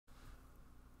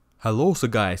Hello, so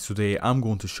guys, today I'm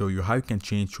going to show you how you can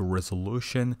change your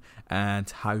resolution and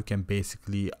how you can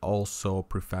basically also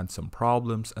prevent some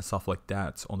problems and stuff like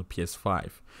that on the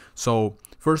PS5. So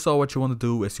first of all, what you want to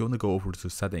do is you want to go over to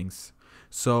settings.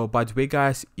 So by the way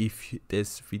guys, if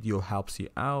this video helps you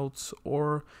out,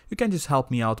 or you can just help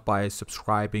me out by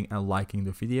subscribing and liking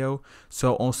the video.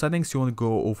 So on settings, you want to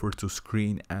go over to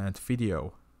screen and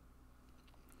video.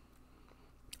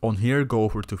 On here, go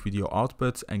over to video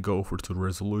output and go over to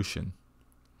resolution.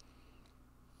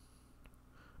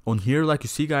 On here, like you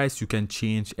see guys, you can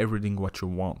change everything what you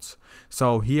want.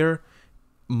 So here,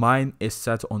 mine is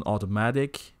set on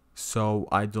automatic, so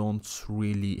I don't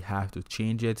really have to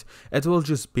change it. It will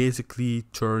just basically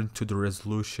turn to the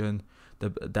resolution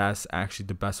that's actually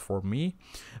the best for me.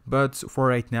 But for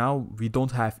right now, we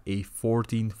don't have a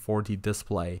 1440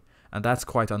 display. And that's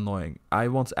quite annoying. I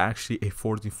want actually a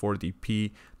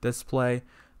 1440p display,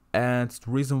 and the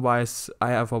reason why is I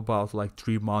have about like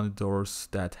 3 monitors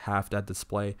that have that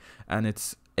display, and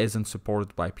it isn't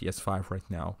supported by PS5 right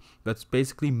now. But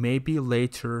basically maybe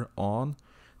later on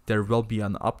there will be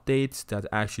an update that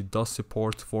actually does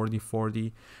support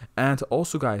 1440. And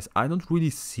also guys, I don't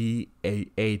really see a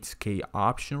 8K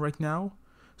option right now.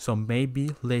 So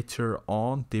maybe later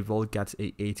on they will get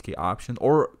a 8K option,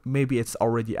 or maybe it's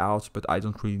already out, but I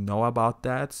don't really know about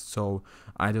that. So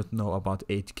I don't know about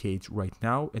 8K right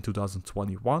now in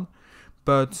 2021,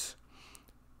 but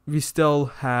we still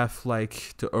have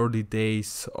like the early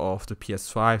days of the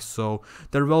PS5, so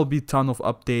there will be a ton of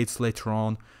updates later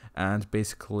on, and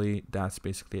basically that's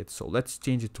basically it. So let's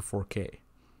change it to 4K,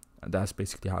 and that's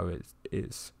basically how it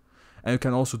is. And you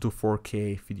can also do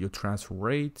 4K video transfer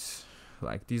rate.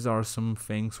 Like these are some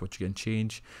things what you can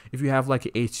change. If you have like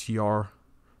a HDR,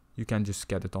 you can just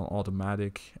get it on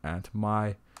automatic, and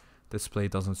my display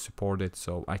doesn't support it,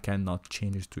 so I cannot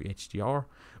change it to HDR.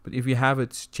 But if you have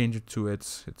it, change it to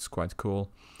it. It's quite cool.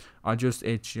 Adjust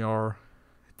HDR,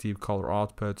 deep color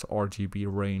output, RGB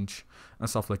range, and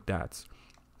stuff like that.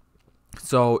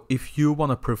 So if you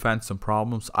want to prevent some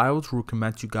problems, I would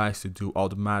recommend you guys to do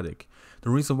automatic. The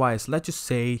reason why is, let's just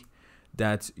say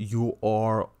that you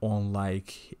are on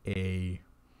like a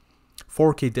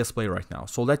 4K display right now.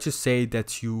 So let's just say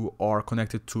that you are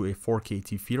connected to a 4K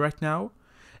TV right now,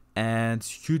 and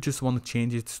you just want to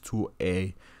change it to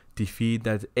a TV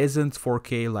that isn't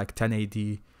 4K, like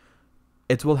 1080.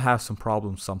 It will have some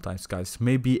problems sometimes guys.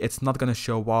 Maybe it's not gonna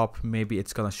show up, maybe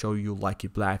it's gonna show you like a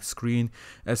black screen,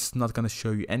 it's not gonna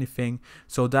show you anything.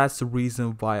 So that's the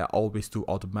reason why I always do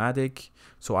automatic,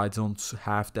 so I don't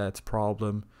have that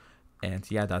problem. And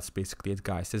yeah, that's basically it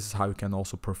guys. This is how you can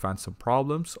also prevent some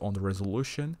problems on the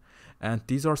resolution. And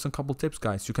these are some couple tips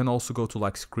guys. You can also go to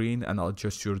like screen and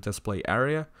adjust your display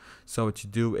area. So what you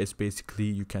do is basically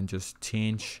you can just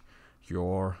change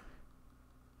your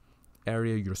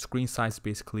area, your screen size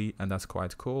basically, and that's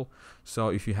quite cool. So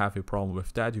if you have a problem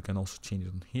with that, you can also change it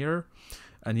on here.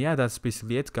 And yeah, that's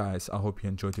basically it guys. I hope you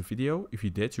enjoyed the video. If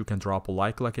you did, you can drop a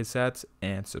like I said,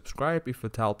 and subscribe if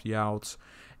it helped you out.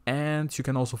 And you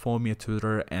can also follow me on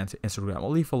Twitter and Instagram.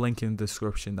 I'll leave a link in the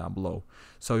description down below.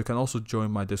 So you can also join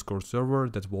my Discord server,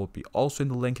 that will be also in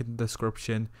the link in the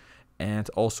description. And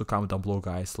also comment down below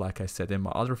guys, like I said in my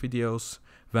other videos,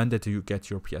 when did you get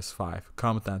your PS5?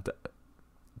 Comment that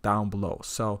down below.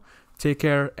 So take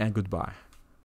care and goodbye.